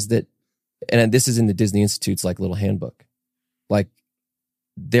realize that, and this is in the Disney Institute's like little handbook, like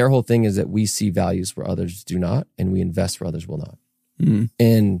their whole thing is that we see values where others do not, and we invest where others will not. Mm-hmm.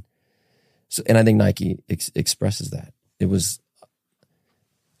 And I think Nike expresses that. It was,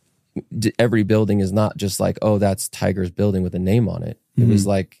 every building is not just like, oh, that's Tiger's building with a name on it. It was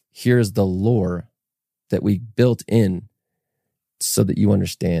like, here's the lore that we built in so that you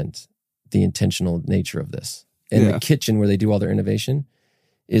understand the intentional nature of this. And the kitchen where they do all their innovation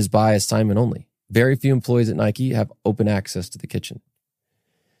is by assignment only. Very few employees at Nike have open access to the kitchen.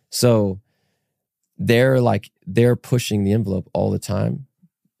 So they're pushing the envelope all the time.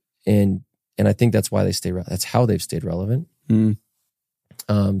 And I think that's why that's how they've stayed relevant. Mm.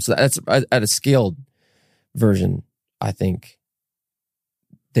 So that's at a scaled version. I think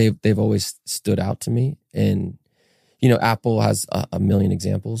they've always stood out to me. And, Apple has a million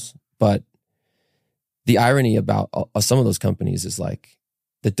examples, but the irony about some of those companies is like,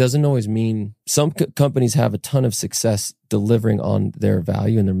 that doesn't always mean some companies have a ton of success delivering on their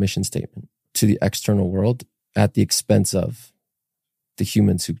value and their mission statement to the external world at the expense of the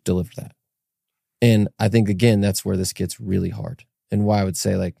humans who deliver that. And I think, again, that's where this gets really hard. And why I would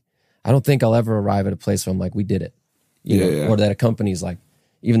say, like, I don't think I'll ever arrive at a place where I'm like, we did it. Or that a company's like,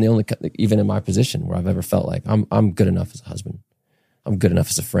 even in my position where I've ever felt like I'm good enough as a husband. I'm good enough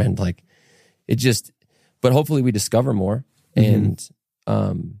as a friend. Like, but hopefully we discover more and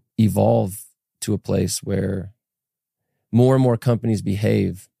evolve to a place where more and more companies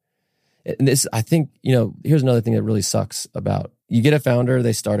behave. And this, I think, here's another thing that really sucks about, you get a founder,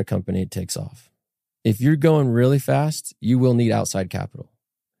 they start a company, it takes off. If you're going really fast, you will need outside capital.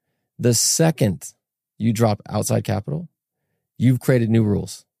 The second you drop outside capital, you've created new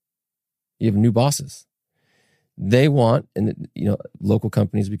rules. You have new bosses. They want, and local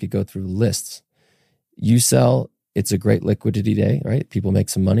companies, we could go through lists. You sell, it's a great liquidity day, right? People make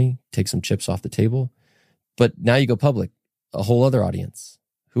some money, take some chips off the table. But now you go public, a whole other audience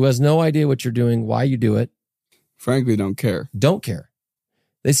who has no idea what you're doing, why you do it. Frankly, don't care. Don't care.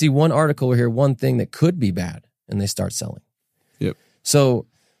 They see one article or hear one thing that could be bad and they start selling. Yep. So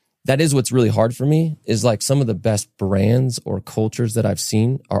that is what's really hard for me, is like some of the best brands or cultures that I've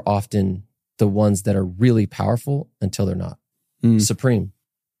seen are often the ones that are really powerful until they're not. Supreme.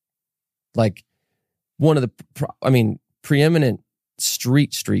 Like one of the, preeminent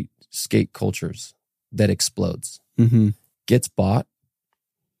street skate cultures that explodes, gets bought.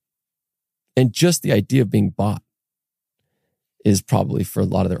 And just the idea of being bought is probably for a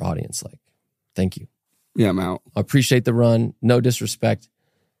lot of their audience, like, thank you. Yeah, I'm out. I appreciate the run. No disrespect.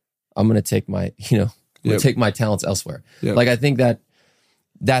 I'm going to take my, take my talents elsewhere. Yep. Like, I think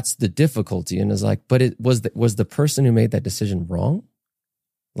that's the difficulty. And it's like, but it was the person who made that decision wrong?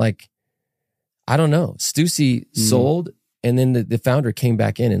 Like, I don't know. Stussy sold, and then the founder came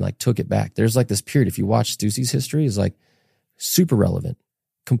back in and like took it back. There's like this period, if you watch Stussy's history, is like super relevant,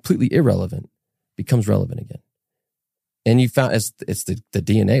 completely irrelevant, becomes relevant again. And you found it's the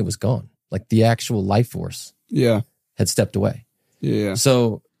DNA was gone. Like the actual life force had stepped away. Yeah.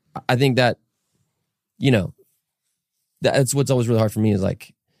 So I think that, that's what's always really hard for me, is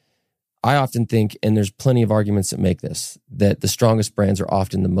like, I often think, and there's plenty of arguments that make this, that the strongest brands are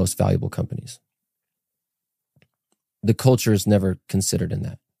often the most valuable companies. The culture is never considered in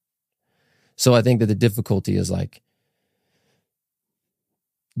that. So I think that the difficulty is like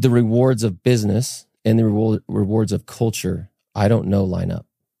the rewards of business and the rewards of culture, I don't know line up.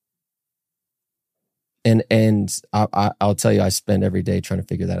 And I'll tell you, I spend every day trying to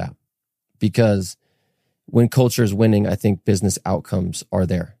figure that out, because when culture is winning, I think business outcomes are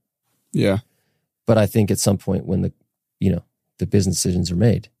there. Yeah. But I think at some point when the business decisions are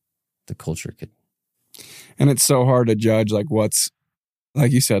made, the culture could. And it's so hard to judge, like, what's,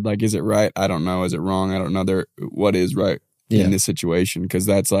 like you said, like, is it right? I don't know. Is it wrong? I don't know. What is right in this situation? Because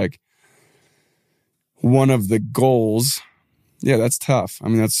that's like one of the goals. Yeah, that's tough. I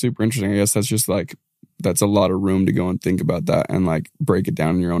mean, that's super interesting. I guess that's just like, that's a lot of room to go and think about that and like break it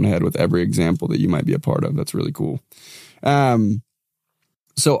down in your own head with every example that you might be a part of. That's really cool.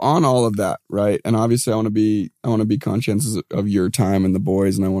 So on all of that, right? And obviously I want to be conscientious of your time and the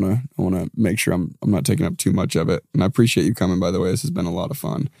boys, and I want to make sure I'm not taking up too much of it. And I appreciate you coming, by the way. This has been a lot of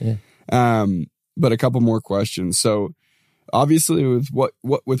fun. Yeah. But a couple more questions. So obviously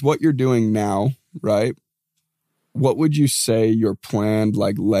with what you're doing now, right? What would you say your planned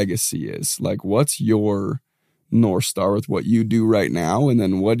like legacy is? Like, what's your North Star with what you do right now? And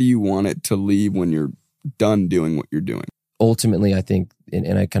then what do you want it to leave when you're done doing what you're doing? Ultimately, I think,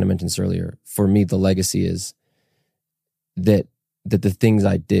 and I kind of mentioned this earlier, for me, the legacy is that the things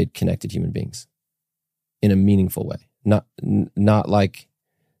I did connected human beings in a meaningful way. Not like,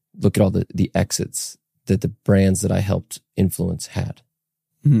 look at all the exits that the brands that I helped influence had.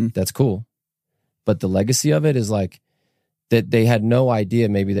 That's cool. But the legacy of it is like that they had no idea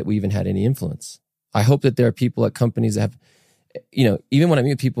maybe that we even had any influence. I hope that there are people at companies that have, even when I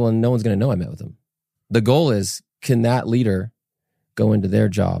meet people and no one's going to know I met with them. The goal is, can that leader go into their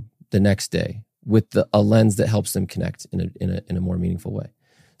job the next day with a lens that helps them connect in a more meaningful way?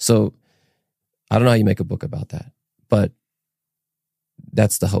 So I don't know how you make a book about that, but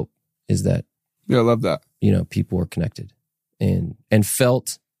that's the hope, is that, yeah, I love that. People were connected and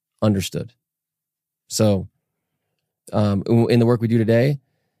felt understood. So in the work we do today,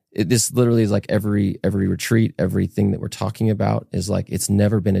 this literally is like every retreat, everything that we're talking about is like, it's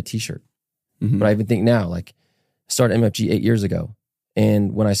never been a t-shirt. But I even think now, like, I started MFG 8 years ago.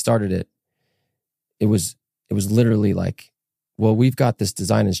 And when I started it, it was literally like, well, we've got this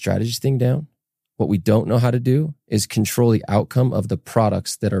design and strategy thing down. What we don't know how to do is control the outcome of the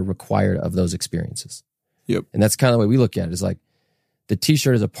products that are required of those experiences. Yep. And that's kind of the way we look at it, is like, the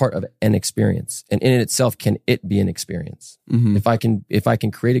t-shirt is a part of an experience, and in itself, can it be an experience? If I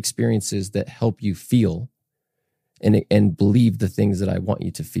can create experiences that help you feel and believe the things that I want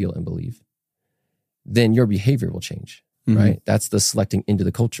you to feel and believe, then your behavior will change, right? That's the selecting into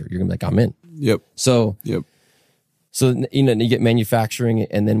the culture. You're gonna be like, I'm in. Yep. So you get manufacturing,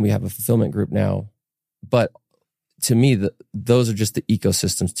 and then we have a fulfillment group now. But to me, those are just the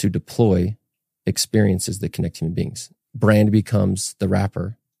ecosystems to deploy experiences that connect human beings. Brand becomes the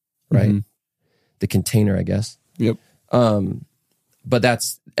wrapper, right? The container, I guess. Yep. But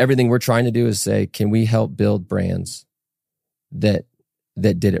that's everything we're trying to do, is say, can we help build brands that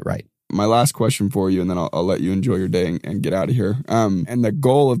did it right? My last question for you, and then I'll let you enjoy your day and get out of here. And the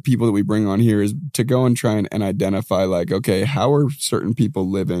goal of people that we bring on here is to go and try and identify, like, okay, how are certain people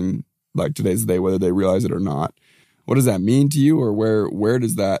living like today's the day, whether they realize it or not. What does that mean to you, or where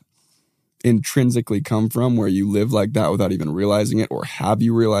does that intrinsically come from, where you live like that without even realizing it, or have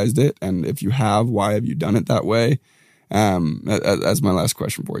you realized it? And if you have, why have you done it that way? That's my last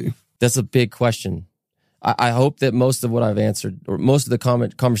question for you. That's a big question. I hope that most of what I've answered, or most of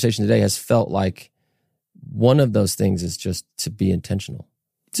the conversation today, has felt like one of those things is just to be intentional,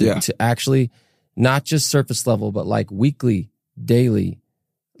 to actually not just surface level, but like weekly, daily,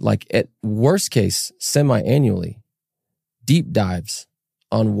 like at worst case, semi-annually, deep dives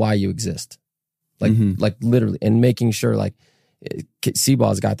on why you exist. Like, like literally, and making sure, like,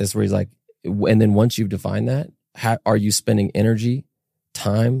 Seaball's got this where he's like, and then once you've defined that, are you spending energy,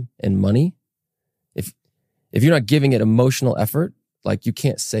 time, and money? If you're not giving it emotional effort, like, you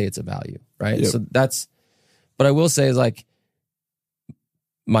can't say it's a value, right? Yep. So that's, but I will say is like,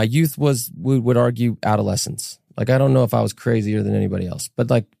 my youth would argue adolescence. Like, I don't know if I was crazier than anybody else, but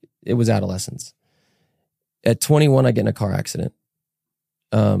like, it was adolescence. At 21, I get in a car accident.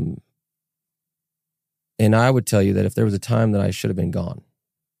 And I would tell you that if there was a time that I should have been gone,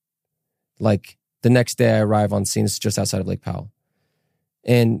 like the next day I arrive on scene, it's just outside of Lake Powell,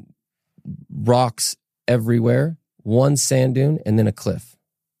 and rocks everywhere, one sand dune, and then a cliff.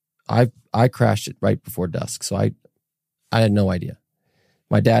 I crashed it right before dusk, so I had no idea.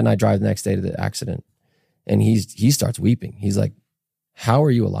 My dad and I drive the next day to the accident, and he starts weeping. He's like, "How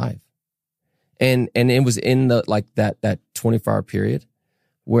are you alive?" And it was in the like that 24-hour period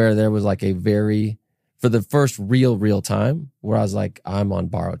where there was like a very, for the first real time where I was like, I'm on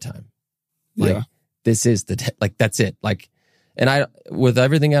borrowed time. Like, this is like, that's it. Like, and I, with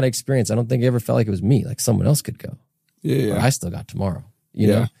everything I'd experienced, I don't think it ever felt like it was me. Like, someone else could go. But I still got tomorrow, you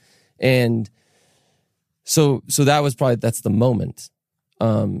know? And so that was probably, that's the moment.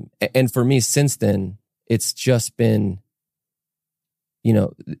 And for me, since then, it's just been, you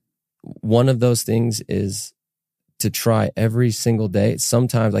know, one of those things is to try every single day.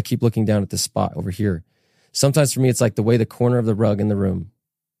 Sometimes I keep looking down at this spot over here. Sometimes for me, it's like the way the corner of the rug in the room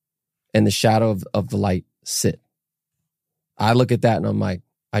and the shadow of the light sit. I look at that and I'm like,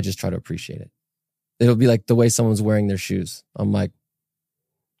 I just try to appreciate it. It'll be like the way someone's wearing their shoes. I'm like,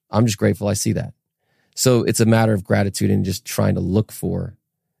 I'm just grateful I see that. So it's a matter of gratitude and just trying to look for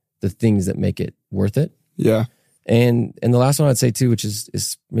the things that make it worth it. Yeah. And the last one I'd say too, which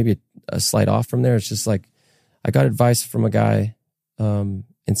is maybe a slight off from there, it's just like, I got advice from a guy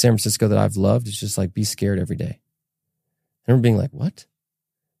in San Francisco that I've loved. It's just like, be scared every day. I remember being like, what?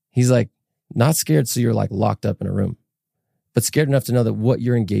 He's like, not scared so you're like locked up in a room, but scared enough to know that what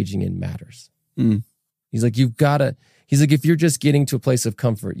you're engaging in matters. He's like, you've got to, he's like, if you're just getting to a place of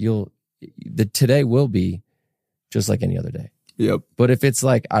comfort, today will be just like any other day. Yep. But if it's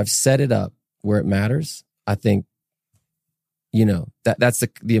like, I've set it up where it matters, I think, you know, that's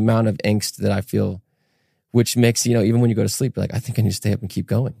the amount of angst that I feel, which makes, you know, even when you go to sleep, you're like, I think I need to stay up and keep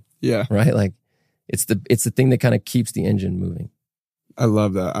going. Yeah. Right? Like, it's the thing that kind of keeps the engine moving. I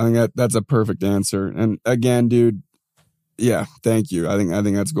love that. I think that's a perfect answer. And again, dude, yeah, thank you. I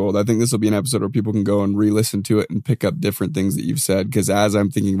think that's gold. I think this will be an episode where people can go and re-listen to it and pick up different things that you've said. Because as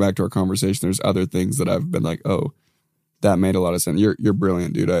I'm thinking back to our conversation, there's other things that I've been like, oh, that made a lot of sense. You're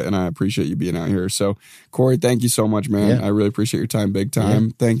brilliant, dude, and I appreciate you being out here. So, Cory, thank you so much, man. Yeah. I really appreciate your time, big time.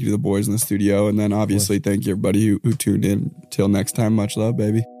 Yeah. Thank you to the boys in the studio, and then obviously thank you everybody who tuned in. Till next time, much love,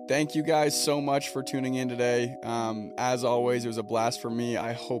 baby. Thank you guys so much for tuning in today. As always, it was a blast for me.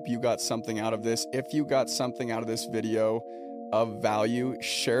 I hope you got something out of this. If you got something out of this video of value,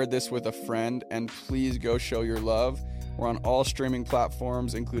 share this with a friend, and please go show your love. We're on all streaming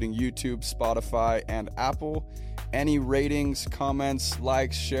platforms, including YouTube, Spotify, and Apple. Any ratings, comments,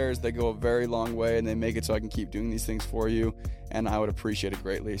 likes, shares, they go a very long way, and they make it so I can keep doing these things for you, and I would appreciate it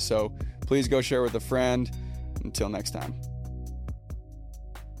greatly. So please go share with a friend. Until next time.